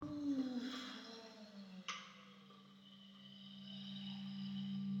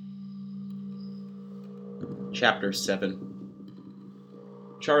Chapter 7.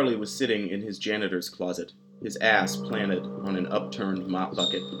 Charlie was sitting in his janitor's closet, his ass planted on an upturned mop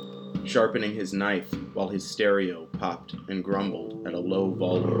bucket, sharpening his knife while his stereo popped and grumbled at a low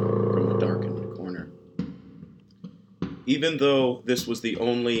volume from a darkened corner. Even though this was the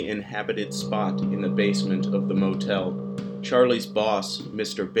only inhabited spot in the basement of the motel, Charlie's boss,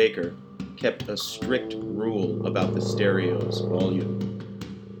 Mr. Baker, kept a strict rule about the stereo's volume.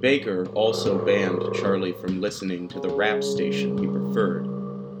 Baker also banned Charlie from listening to the rap station he preferred.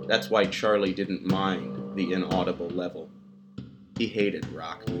 That's why Charlie didn't mind the inaudible level. He hated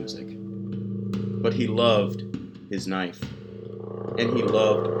rock music. But he loved his knife. And he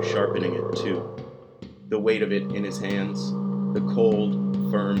loved sharpening it too. The weight of it in his hands, the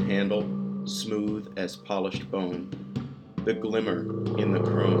cold, firm handle, smooth as polished bone, the glimmer in the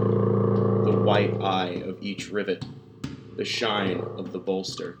chrome, the white eye of each rivet, the shine of the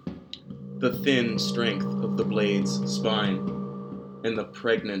bolster, the thin strength of the blade's spine, and the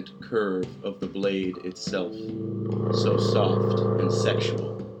pregnant curve of the blade itself, so soft and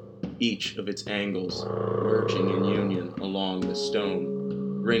sexual, each of its angles merging in union along the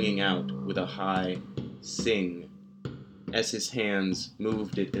stone, ringing out with a high sing as his hands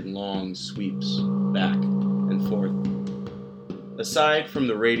moved it in long sweeps back and forth. Aside from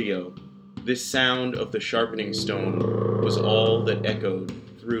the radio, this sound of the sharpening stone was all that echoed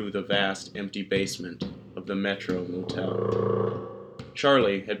through the vast empty basement of the Metro Motel.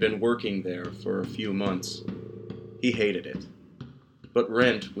 Charlie had been working there for a few months. He hated it. But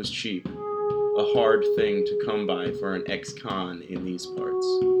rent was cheap, a hard thing to come by for an ex-con in these parts.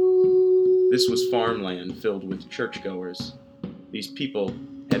 This was farmland filled with churchgoers. These people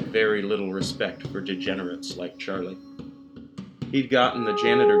had very little respect for degenerates like Charlie. He'd gotten the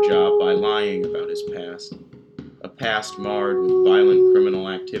janitor job by lying about his past, a past marred with violent criminal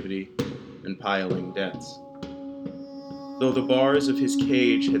activity and piling debts. Though the bars of his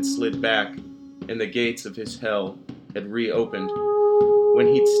cage had slid back and the gates of his hell had reopened, when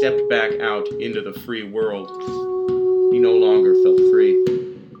he'd stepped back out into the free world, he no longer felt free.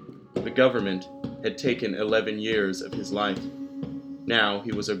 The government had taken 11 years of his life. Now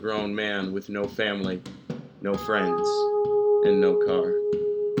he was a grown man with no family, no friends, and no car.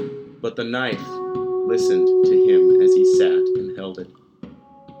 But the knife listened to him as he sat and held it.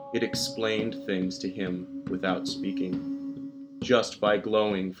 It explained things to him without speaking, just by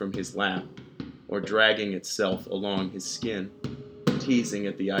glowing from his lap or dragging itself along his skin, teasing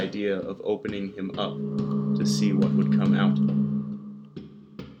at the idea of opening him up to see what would come out.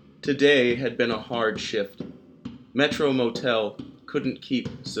 Today had been a hard shift. Metro Motel couldn't keep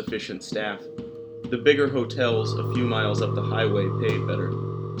sufficient staff. The bigger hotels a few miles up the highway paid better,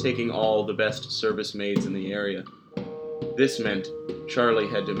 taking all the best service maids in the area. This meant Charlie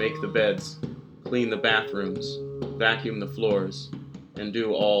had to make the beds, clean the bathrooms, vacuum the floors, and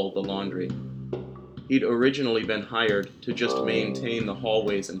do all the laundry. He'd originally been hired to just maintain the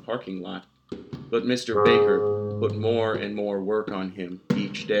hallways and parking lot, but Mr. Baker put more and more work on him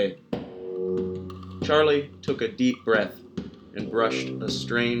each day. Charlie took a deep breath and brushed a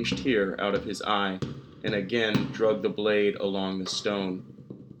strange tear out of his eye, and again drug the blade along the stone,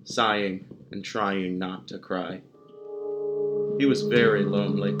 sighing and trying not to cry. He was very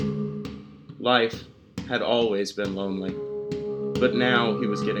lonely. Life had always been lonely, but now he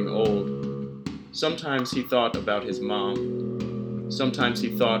was getting old. Sometimes he thought about his mom. Sometimes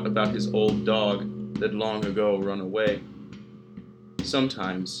he thought about his old dog that long ago run away.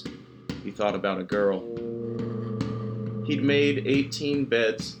 Sometimes he thought about a girl. He'd made 18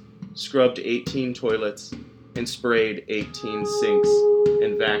 beds, scrubbed 18 toilets, and sprayed 18 sinks,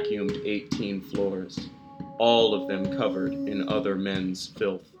 and vacuumed 18 floors, all of them covered in other men's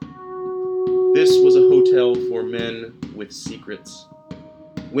filth. This was a hotel for men with secrets.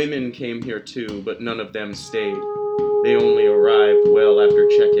 Women came here too, but none of them stayed. They only arrived well after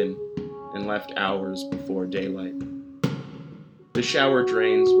check-in and left hours before daylight. The shower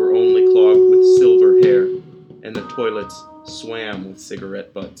drains were only clogged with silver hair, and the toilets swam with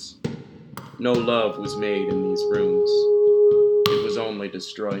cigarette butts. No love was made in these rooms. It was only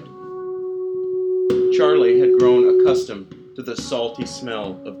destroyed. Charlie had grown accustomed to the salty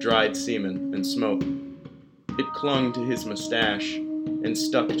smell of dried semen and smoke. It clung to his mustache and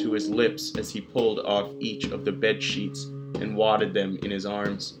stuck to his lips as he pulled off each of the bed sheets and wadded them in his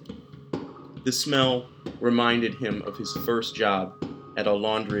arms. The smell reminded him of his first job at a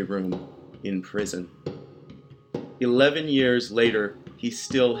laundry room in prison. 11 years later, he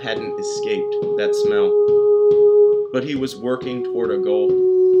still hadn't escaped that smell. But he was working toward a goal.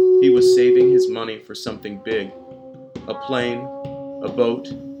 He was saving his money for something big. A plane, a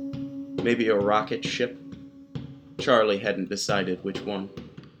boat, maybe a rocket ship. Charlie hadn't decided which one.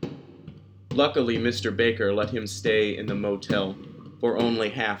 Luckily, Mr. Baker let him stay in the motel for only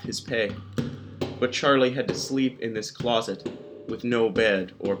half his pay, but Charlie had to sleep in this closet with no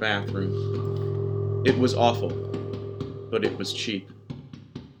bed or bathroom. It was awful, but it was cheap.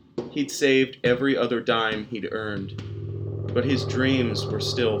 He'd saved every other dime he'd earned, but his dreams were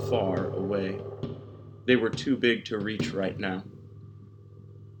still far away. They were too big to reach right now.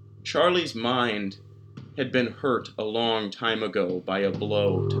 Charlie's mind had been hurt a long time ago by a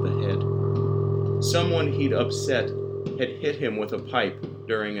blow to the head. Someone he'd upset had hit him with a pipe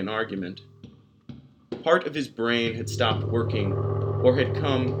during an argument. Part of his brain had stopped working or had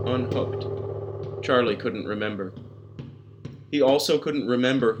come unhooked. Charlie couldn't remember. He also couldn't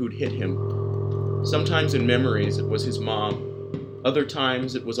remember who'd hit him. Sometimes in memories it was his mom. Other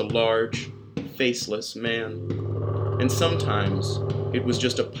times it was a large, faceless man. And sometimes it was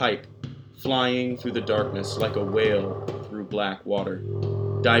just a pipe flying through the darkness like a whale through black water,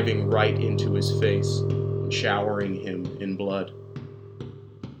 diving right into his face and showering him in blood.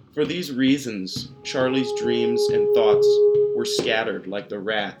 For these reasons, Charlie's dreams and thoughts were scattered like the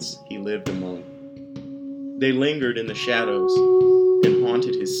rats he lived among. They lingered in the shadows and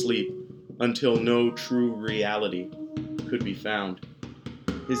haunted his sleep until no true reality could be found.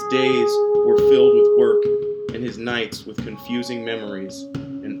 His days were filled with work and his nights with confusing memories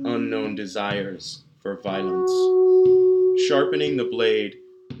and unknown desires for violence. Sharpening the blade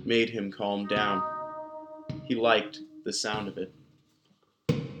made him calm down. He liked the sound of it.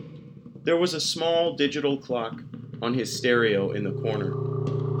 There was a small digital clock on his stereo in the corner.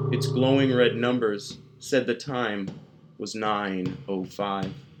 Its glowing red numbers said the time was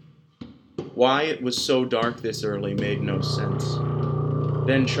 9:05. Why it was so dark this early made no sense.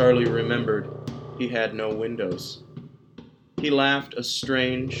 Then Charlie remembered he had no windows. He laughed a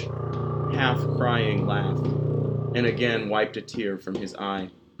strange, half-crying laugh, and again wiped a tear from his eye,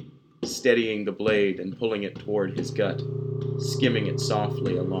 steadying the blade and pulling it toward his gut, skimming it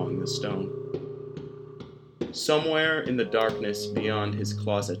softly along the stone. Somewhere in the darkness beyond his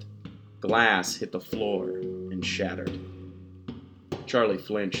closet, glass hit the floor and shattered. Charlie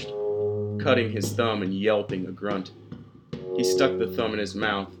flinched, cutting his thumb and yelping a grunt. He stuck the thumb in his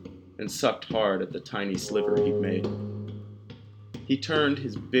mouth and sucked hard at the tiny sliver he'd made. He turned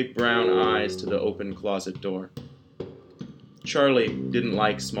his big brown eyes to the open closet door. Charlie didn't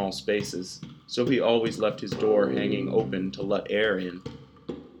like small spaces, so he always left his door hanging open to let air in.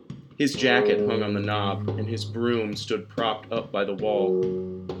 His jacket hung on the knob, and his broom stood propped up by the wall,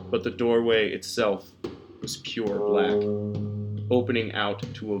 but the doorway itself was pure black, opening out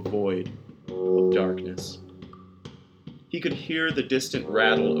to a void of darkness. He could hear the distant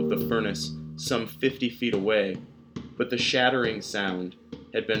rattle of the furnace some 50 feet away, but the shattering sound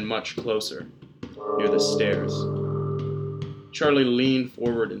had been much closer, near the stairs. Charlie leaned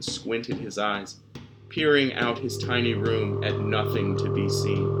forward and squinted his eyes, peering out his tiny room at nothing to be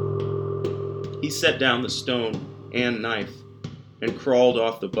seen. He set down the stone and knife and crawled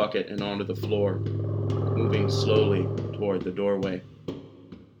off the bucket and onto the floor, moving slowly toward the doorway.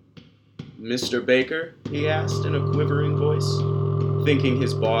 "Mr. Baker?" he asked in a quivering voice, thinking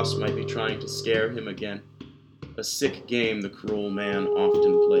his boss might be trying to scare him again, a sick game the cruel man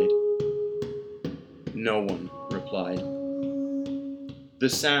often played. No one replied. The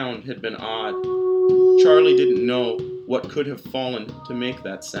sound had been odd. Charlie didn't know what could have fallen to make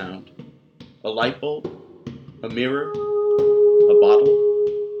that sound. A light bulb? A mirror? A bottle?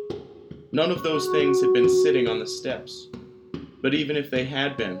 None of those things had been sitting on the steps. But even if they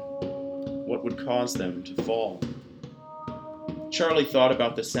had been, what would cause them to fall? Charlie thought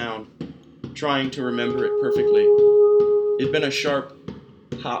about the sound, trying to remember it perfectly. It'd been a sharp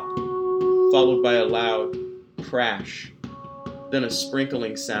pop, followed by a loud crash. Then a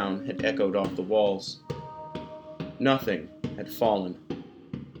sprinkling sound had echoed off the walls. Nothing had fallen.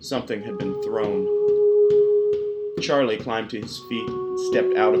 Something had been thrown. Charlie climbed to his feet,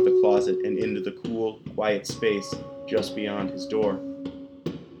 stepped out of the closet and into the cool, quiet space just beyond his door.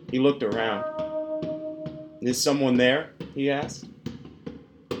 He looked around. "Is someone there?" he asked.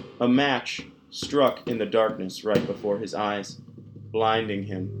 A match struck in the darkness right before his eyes, blinding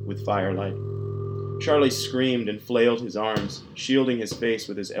him with firelight. Charlie screamed and flailed his arms, shielding his face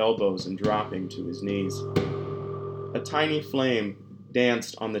with his elbows and dropping to his knees. A tiny flame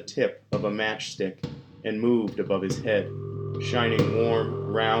danced on the tip of a matchstick and moved above his head, shining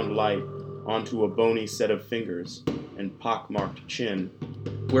warm, round light onto a bony set of fingers and pockmarked chin,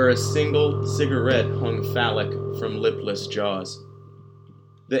 where a single cigarette hung phallic from lipless jaws.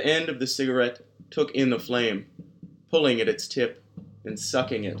 The end of the cigarette took in the flame, pulling at its tip and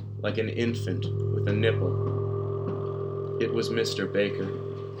sucking it like an infant with a nipple. It was Mr. Baker.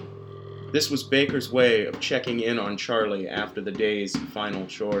 This was Baker's way of checking in on Charlie after the day's final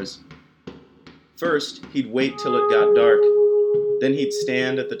chores. First, he'd wait till it got dark. Then he'd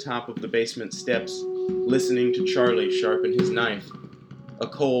stand at the top of the basement steps, listening to Charlie sharpen his knife, a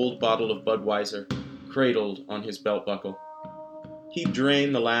cold bottle of Budweiser cradled on his belt buckle. He'd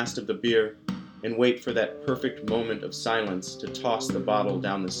drain the last of the beer and wait for that perfect moment of silence to toss the bottle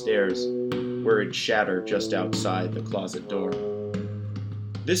down the stairs, where it'd shatter just outside the closet door.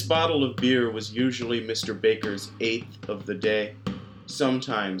 This bottle of beer was usually Mr. Baker's 8th of the day,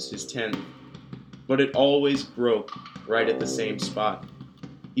 sometimes his 10th, but it always broke right at the same spot.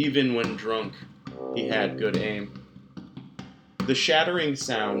 Even when drunk, he had good aim. The shattering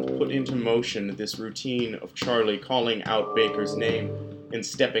sound put into motion this routine of Charlie calling out Baker's name and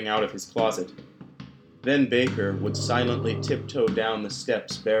stepping out of his closet. Then Baker would silently tiptoe down the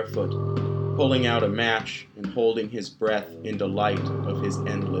steps barefoot, pulling out a match and holding his breath in delight of his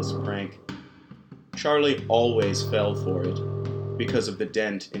endless prank. Charlie always fell for it because of the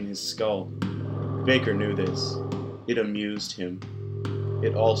dent in his skull. Baker knew this. It amused him.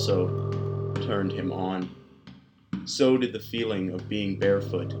 It also turned him on. So did the feeling of being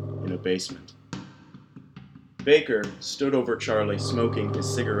barefoot in a basement. Baker stood over Charlie smoking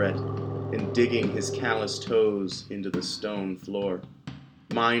his cigarette and digging his calloused toes into the stone floor,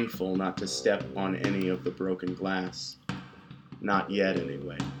 mindful not to step on any of the broken glass. Not yet,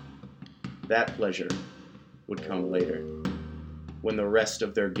 anyway. That pleasure would come later, when the rest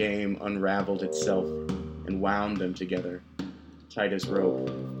of their game unraveled itself and wound them together, tight as rope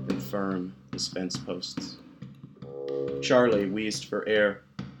and firm as fence posts. Charlie wheezed for air,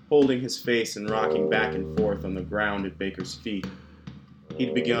 holding his face and rocking back and forth on the ground at Baker's feet.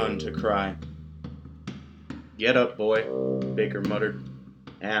 He'd begun to cry. "Get up, boy," Baker muttered,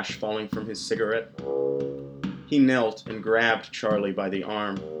 ash falling from his cigarette. He knelt and grabbed Charlie by the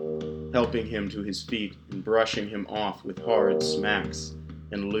arm, helping him to his feet and brushing him off with hard smacks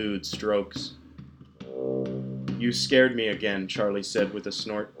and lewd strokes. "You scared me again," Charlie said with a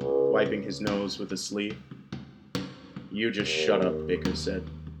snort, wiping his nose with a sleeve. "You just shut up," Baker said,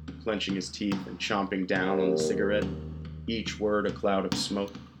 clenching his teeth and chomping down on the cigarette, each word a cloud of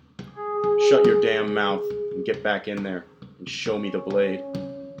smoke. "Shut your damn mouth and get back in there and show me the blade.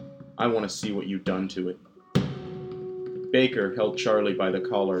 I want to see what you've done to it." Baker held Charlie by the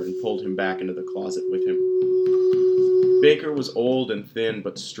collar and pulled him back into the closet with him. Baker was old and thin,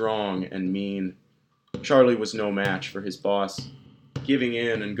 but strong and mean. Charlie was no match for his boss, giving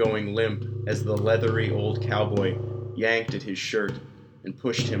in and going limp as the leathery old cowboy yanked at his shirt and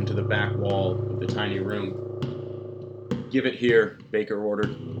pushed him to the back wall of the tiny room. "Give it here," Baker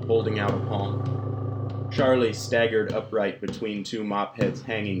ordered, holding out a palm. Charlie staggered upright between two mop heads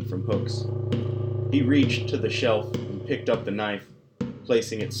hanging from hooks. He reached to the shelf and picked up the knife,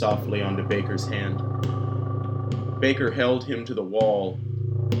 placing it softly onto Baker's hand. Baker held him to the wall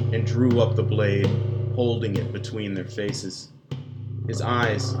and drew up the blade, holding it between their faces. His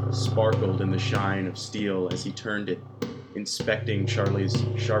eyes sparkled in the shine of steel as he turned it, inspecting Charlie's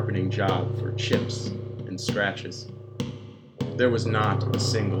sharpening job for chips and scratches. There was not a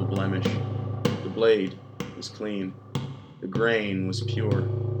single blemish. The blade was clean. The grain was pure.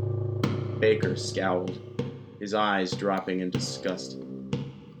 Baker scowled, his eyes dropping in disgust.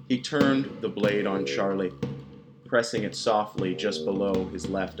 He turned the blade on Charlie, pressing it softly just below his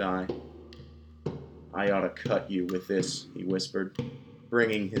left eye. "I ought to cut you with this," he whispered,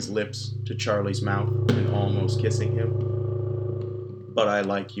 bringing his lips to Charlie's mouth and almost kissing him. "But I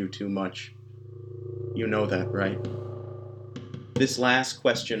like you too much. You know that, right?" This last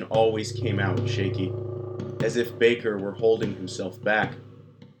question always came out shaky, as if Baker were holding himself back.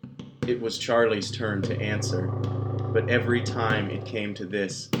 It was Charlie's turn to answer, but every time it came to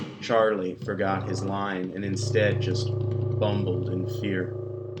this, Charlie forgot his line and instead just bumbled in fear.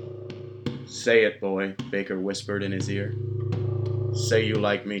 "Say it, boy," Baker whispered in his ear. "Say you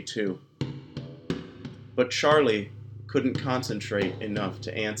like me too." But Charlie couldn't concentrate enough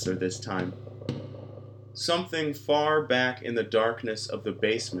to answer this time. Something far back in the darkness of the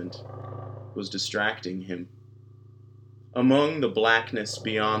basement was distracting him. Among the blackness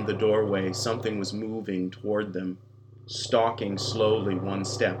beyond the doorway, something was moving toward them, stalking slowly one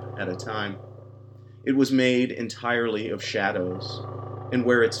step at a time. It was made entirely of shadows, and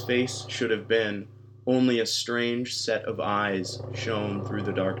where its face should have been, only a strange set of eyes shone through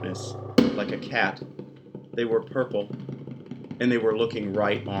the darkness, like a cat. They were purple, and they were looking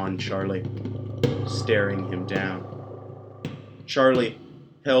right on Charlie, staring him down. Charlie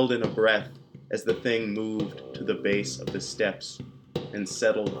held in a breath as the thing moved to the base of the steps and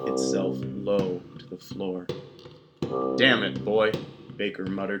settled itself low to the floor. "Damn it, boy," Baker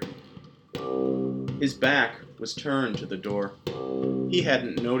muttered. His back was turned to the door. He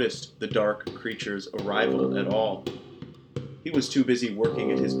hadn't noticed the dark creature's arrival at all. He was too busy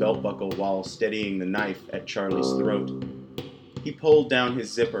working at his belt buckle while steadying the knife at Charlie's throat. He pulled down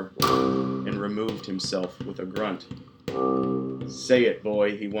his zipper and removed himself with a grunt. "Say it,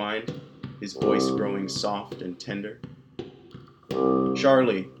 boy," he whined, his voice growing soft and tender.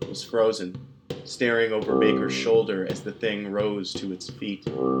 Charlie was frozen, staring over Baker's shoulder as the thing rose to its feet.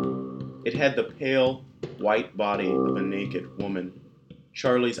 It had the pale, white body of a naked woman.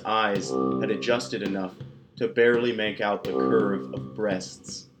 Charlie's eyes had adjusted enough to barely make out the curve of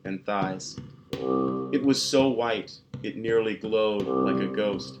breasts and thighs. It was so white it nearly glowed like a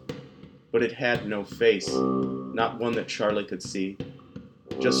ghost, but it had no face, not one that Charlie could see,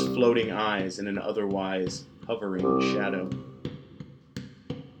 just floating eyes in an otherwise hovering shadow.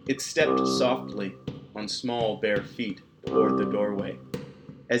 It stepped softly on small bare feet toward the doorway.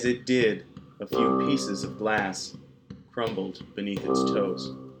 As it did, a few pieces of glass crumbled beneath its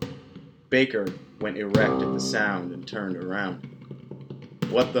toes. Baker went erect at the sound and turned around.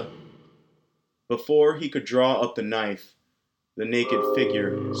 "What the?" Before he could draw up the knife, the naked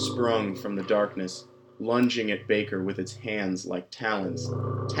figure sprung from the darkness, lunging at Baker with its hands like talons,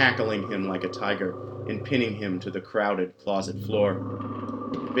 tackling him like a tiger, and pinning him to the crowded closet floor.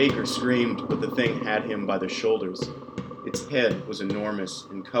 Baker screamed, but the thing had him by the shoulders. Its head was enormous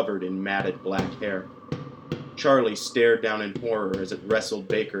and covered in matted black hair. Charlie stared down in horror as it wrestled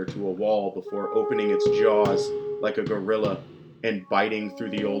Baker to a wall before opening its jaws like a gorilla and biting through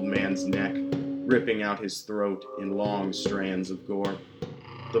the old man's neck, ripping out his throat in long strands of gore.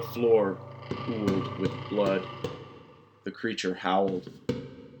 The floor pooled with blood. The creature howled.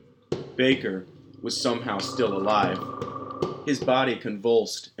 Baker was somehow still alive. His body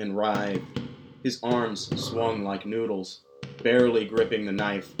convulsed and writhed. His arms swung like noodles, barely gripping the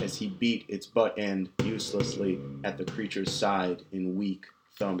knife as he beat its butt end uselessly at the creature's side in weak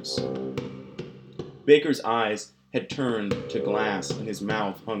thumps. Baker's eyes had turned to glass and his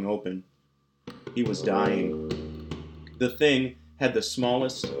mouth hung open. He was dying. The thing had the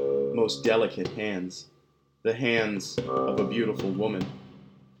smallest, most delicate hands, the hands of a beautiful woman.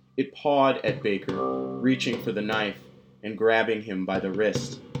 It pawed at Baker, reaching for the knife and grabbing him by the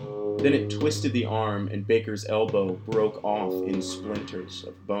wrist. Then it twisted the arm and Baker's elbow broke off in splinters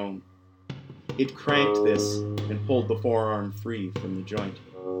of bone. It cranked this and pulled the forearm free from the joint.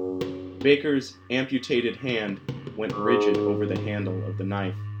 Baker's amputated hand went rigid over the handle of the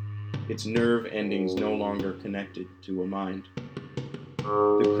knife, its nerve endings no longer connected to a mind.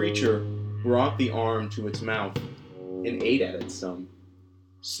 The creature brought the arm to its mouth and ate at it some,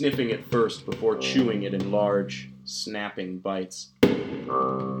 sniffing it first before chewing it in large, snapping bites.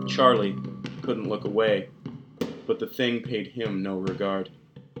 Charlie couldn't look away, but the thing paid him no regard.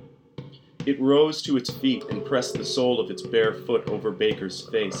 It rose to its feet and pressed the sole of its bare foot over Baker's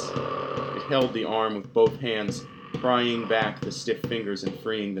face. It held the arm with both hands, prying back the stiff fingers and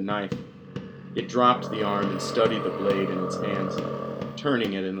freeing the knife. It dropped the arm and studied the blade in its hands,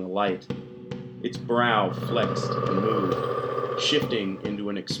 turning it in the light. Its brow flexed and moved, shifting into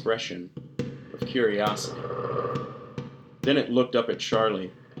an expression of curiosity. Then it looked up at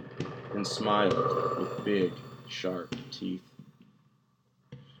Charlie and smiled with big, sharp teeth.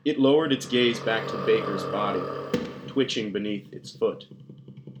 It lowered its gaze back to Baker's body, twitching beneath its foot.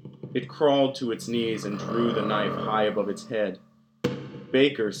 It crawled to its knees and drew the knife high above its head.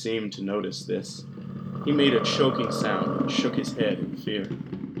 Baker seemed to notice this. He made a choking sound and shook his head in fear.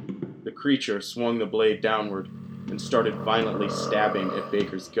 The creature swung the blade downward and started violently stabbing at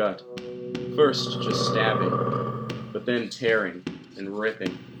Baker's gut. First just stabbing, but then tearing and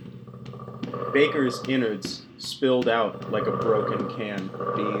ripping. Baker's innards spilled out like a broken can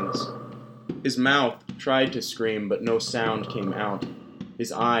of beans. His mouth tried to scream, but no sound came out.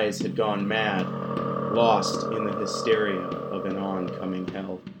 His eyes had gone mad, lost in the hysteria of an oncoming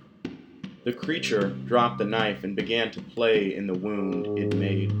hell. The creature dropped the knife and began to play in the wound it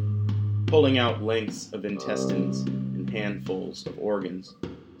made, pulling out lengths of intestines and handfuls of organs,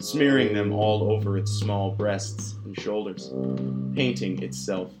 smearing them all over its small breasts and shoulders, painting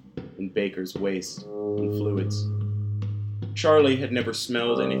itself in Baker's waist and fluids. Charlie had never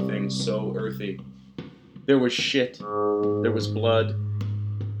smelled anything so earthy. There was shit. There was blood.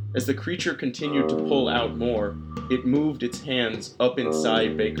 As the creature continued to pull out more, it moved its hands up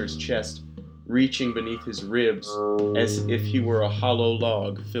inside Baker's chest, reaching beneath his ribs as if he were a hollow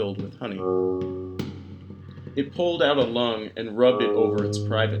log filled with honey. It pulled out a lung and rubbed it over its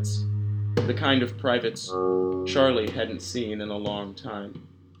privates, the kind of privates Charlie hadn't seen in a long time.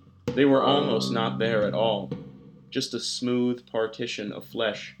 They were almost not there at all. just a smooth partition of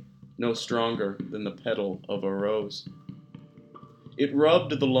flesh, no stronger than the petal of a rose. It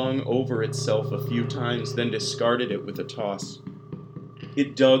rubbed the lung over itself a few times, then discarded it with a toss.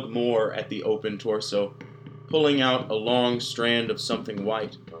 It dug more at the open torso, pulling out a long strand of something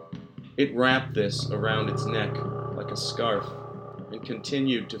white. It wrapped this around its neck like a scarf and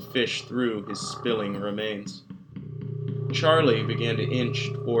continued to fish through his spilling remains. Charlie began to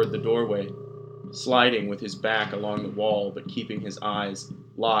inch toward the doorway, sliding with his back along the wall but keeping his eyes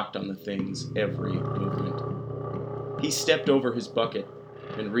locked on the thing's every movement. He stepped over his bucket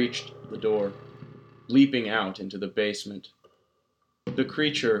and reached the door, leaping out into the basement. The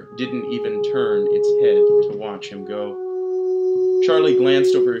creature didn't even turn its head to watch him go. Charlie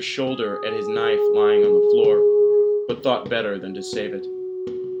glanced over his shoulder at his knife lying on the floor, but thought better than to save it.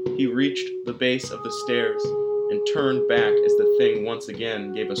 He reached the base of the stairs and turned back as the thing once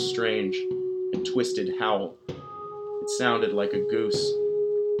again gave a strange and twisted howl. It sounded like a goose.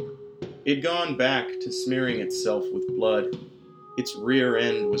 It'd gone back to smearing itself with blood. Its rear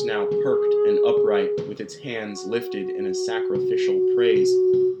end was now perked and upright, with its hands lifted in a sacrificial praise,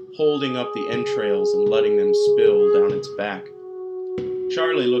 holding up the entrails and letting them spill down its back.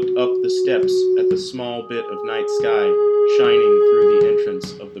 Charlie looked up the steps at the small bit of night sky shining through the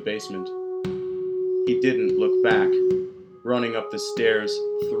entrance of the basement. He didn't look back, running up the stairs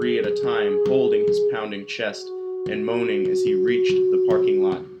 3 at a time, holding his pounding chest and moaning as he reached the parking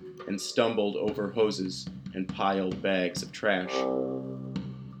lot and stumbled over hoses and piled bags of trash.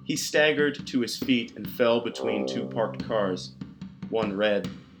 He staggered to his feet and fell between 2 parked cars, one red,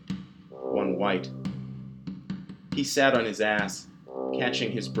 one white. He sat on his ass,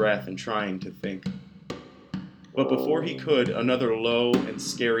 catching his breath and trying to think. But before he could, another low and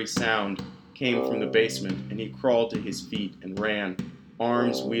scary sound came from the basement, and he crawled to his feet and ran,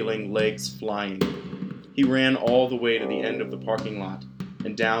 arms wheeling, legs flying. He ran all the way to the end of the parking lot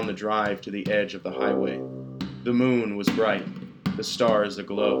and down the drive to the edge of the highway. The moon was bright, the stars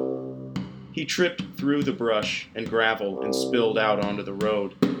aglow. He tripped through the brush and gravel and spilled out onto the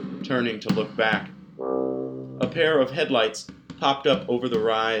road, turning to look back. A pair of headlights popped up over the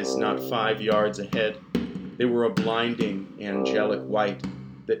rise not 5 yards ahead. They were a blinding, angelic white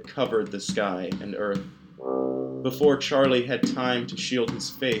that covered the sky and earth. Before Charlie had time to shield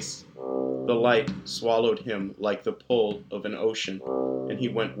his face, the light swallowed him like the pull of an ocean, and he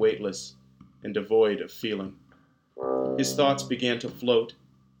went weightless and devoid of feeling. His thoughts began to float,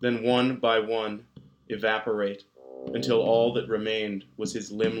 then one by one evaporate, until all that remained was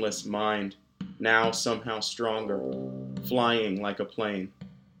his limbless mind, now somehow stronger, flying like a plane,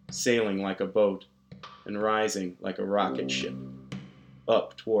 sailing like a boat, and rising like a rocket ship,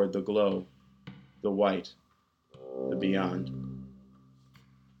 up toward the glow, the white, the beyond.